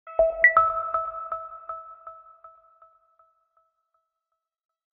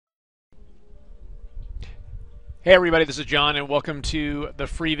Hey everybody, this is John and welcome to the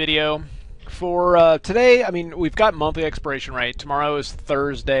free video. For today, we've got monthly expiration, right? Tomorrow is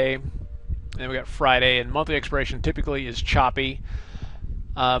Thursday, and then we got Friday, and monthly expiration typically is choppy.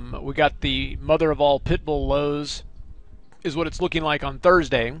 We got the mother of all pit bull lows is what it's looking like on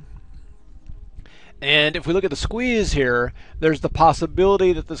Thursday. And if we look at the squeeze here, there's the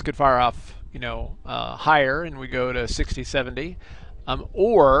possibility that this could fire off, higher and we go to 60, 70,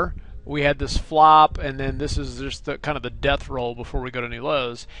 or we had this flop, and then this is just the kind of the death roll before we go to new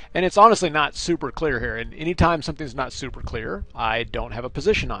lows. And it's honestly not super clear here. And anytime something's not super clear, I don't have a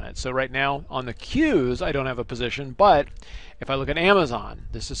position on it. So right now on the Qs, I don't have a position. But if I look at Amazon,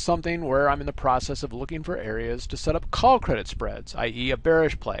 this is something where I'm in the process of looking for areas to set up call credit spreads, i.e. a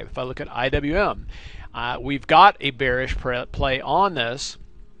bearish play. If I look at IWM, we've got a bearish play on this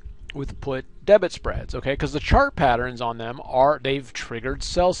with put debit spreads, okay? Because the chart patterns on them they've triggered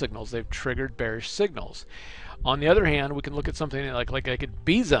sell signals, they've triggered bearish signals. On the other hand, we can look at something like at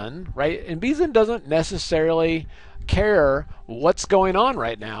Boroden, right? And Boroden doesn't necessarily care what's going on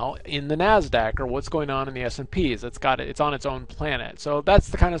right now in the Nasdaq or what's going on in the S&Ps. It's on its own planet. So that's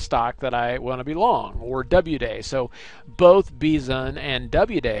the kind of stock that I want to be long, or WDay. So both Boroden and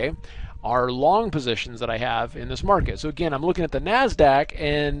WDay are long positions that I have in this market. So again, I'm looking at the Nasdaq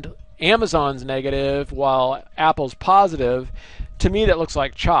and Amazon's negative while Apple's positive. To me, that looks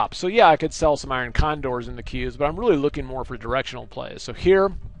like chop. So yeah, I could sell some iron condors in the Qs, but I'm really looking more for directional plays. So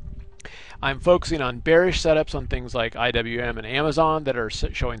here, I'm focusing on bearish setups on things like IWM and Amazon that are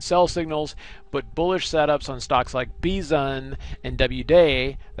showing sell signals, but bullish setups on stocks like Boroden and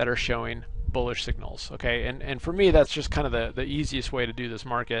WDay that are showing bullish signals. Okay, and for me, that's just kind of the easiest way to do this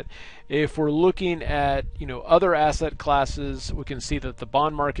market. If we're looking at other asset classes, we can see that the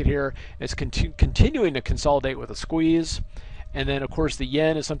bond market here is continuing to consolidate with a squeeze. And then, of course, the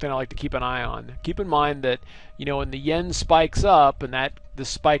yen is something I like to keep an eye on. Keep in mind that, when the yen spikes up, and that the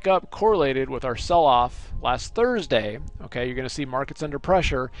spike up correlated with our sell-off last Thursday, okay, you're going to see markets under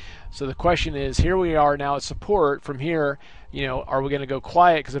pressure. So the question is, here we are now at support. From here, are we going to go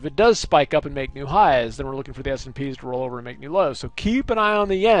quiet? Because if it does spike up and make new highs, then we're looking for the S&Ps to roll over and make new lows. So keep an eye on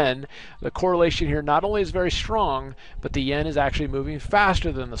the yen. The correlation here not only is very strong, but the yen is actually moving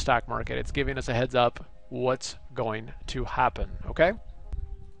faster than the stock market. It's giving us a heads up what's going to happen, okay?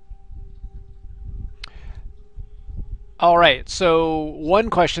 All right, so one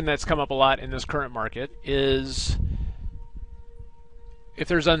question that's come up a lot in this current market is, if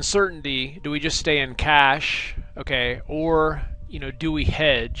there's uncertainty, do we just stay in cash, okay, or do we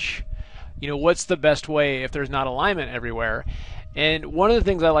hedge? What's the best way if there's not alignment everywhere? And one of the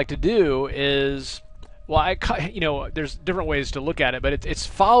things I like to do is, well, there's different ways to look at it, but it's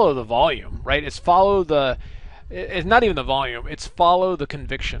follow the volume, right? It's not even the volume, it's follow the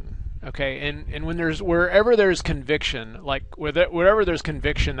conviction. Okay, and when wherever there's conviction, like wherever there's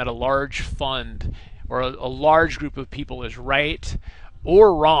conviction that a large fund or a large group of people is right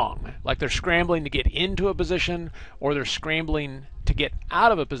or wrong, like they're scrambling to get into a position or they're scrambling to get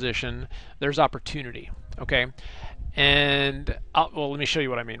out of a position, there's opportunity. Okay, and let me show you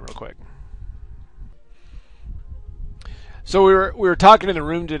what I mean real quick. So we were talking in the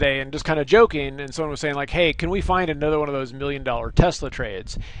room today and just kind of joking, and someone was saying like, "Hey, can we find another one of those $1 million Tesla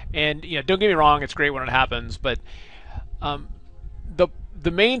trades?" And don't get me wrong, it's great when it happens, but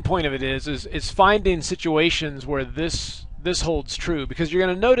the main point of it is finding situations where this holds true, because you're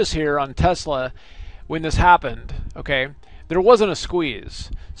going to notice here on Tesla when this happened, okay, there wasn't a squeeze.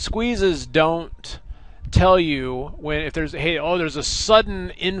 Squeezes don't tell you if there's there's a sudden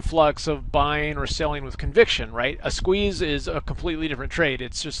influx of buying or selling with conviction, right? A squeeze is a completely different trade.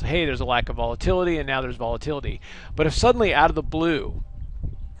 It's just, hey, there's a lack of volatility and now there's volatility. But if suddenly out of the blue,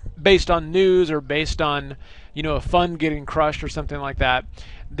 based on news or based on a fund getting crushed or something like that,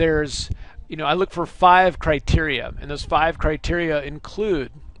 there's I look for 5 criteria, and those 5 criteria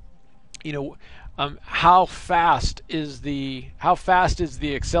include how fast is the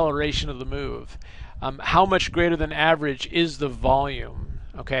acceleration of the move. How much greater than average is the volume?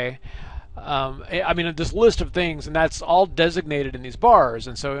 Okay, this list of things, and that's all designated in these bars.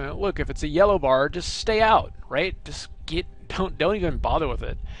 And so, look, if it's a yellow bar, just stay out, right? Just don't even bother with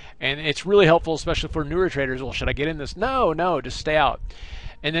it. And it's really helpful, especially for newer traders. Well, should I get in this? No, just stay out.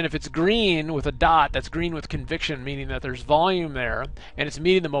 And then if it's green with a dot, that's green with conviction, meaning that there's volume there, and it's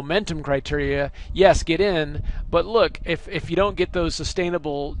meeting the momentum criteria, yes, get in. But look, if you don't get those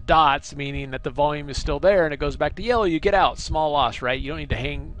sustainable dots, meaning that the volume is still there and it goes back to yellow, you get out. Small loss, right? You don't need to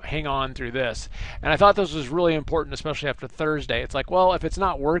hang on through this. And I thought this was really important, especially after Thursday. It's like, well, if it's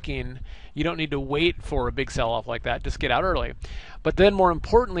not working, you don't need to wait for a big sell-off like that. Just get out early. But then more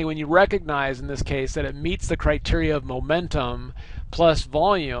importantly, when you recognize in this case that it meets the criteria of momentum plus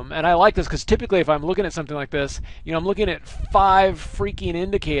volume, and I like this because typically if I'm looking at something like this, I'm looking at 5 freaking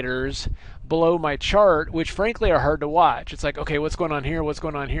indicators below my chart, which frankly are hard to watch. It's like, okay, what's going on here, what's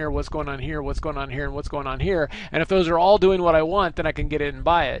going on here, what's going on here, what's going on here, and what's going on here. And if those are all doing what I want, then I can get it and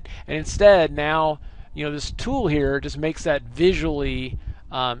buy it. And instead now, this tool here just makes that visually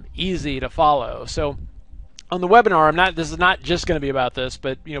easy to follow. So on the webinar, this is not just going to be about this,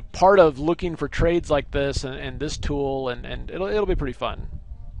 but part of looking for trades like this and this tool, and it'll be pretty fun.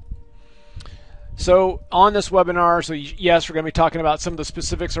 So on this webinar, so yes, we're going to be talking about some of the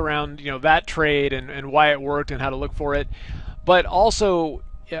specifics around that trade and why it worked and how to look for it. But also,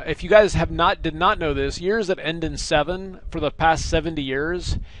 if you guys did not know this, years that end in 7 for the past 70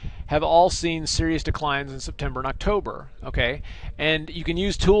 years have all seen serious declines in September and October. Okay, and you can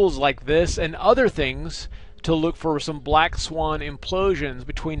use tools like this and other things to look for some black swan implosions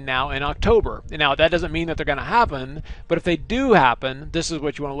between now and October. And now that doesn't mean that they're going to happen, but if they do happen, this is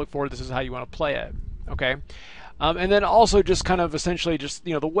what you want to look for. This is how you want to play it. Okay. And then also just kind of essentially just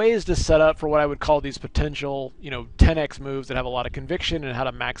the ways to set up for what I would call these potential 10x moves that have a lot of conviction and how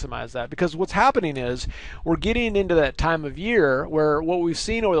to maximize that. Because what's happening is we're getting into that time of year where what we've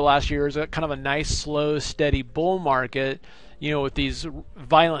seen over the last year is a kind of a nice slow steady bull market, with these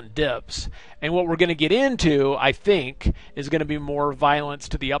violent dips. And what we're going to get into, I think, is going to be more violence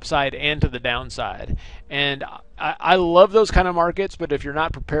to the upside and to the downside. And I love those kind of markets, but if you're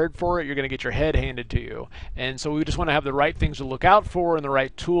not prepared for it, you're going to get your head handed to you. And so we just want to have the right things to look out for and the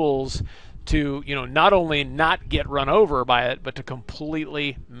right tools to, not only not get run over by it, but to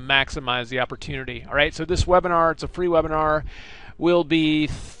completely maximize the opportunity. All right, so this webinar, it's a free webinar, will be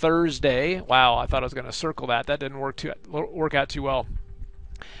Thursday. Wow, I thought I was going to circle that. That didn't work out too well.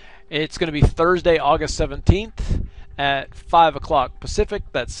 It's going to be Thursday, August 17th at 5 o'clock Pacific.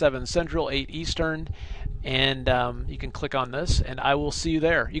 That's 7 Central, 8 Eastern. And you can click on this, and I will see you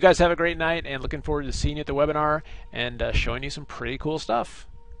there. You guys have a great night, and looking forward to seeing you at the webinar and showing you some pretty cool stuff.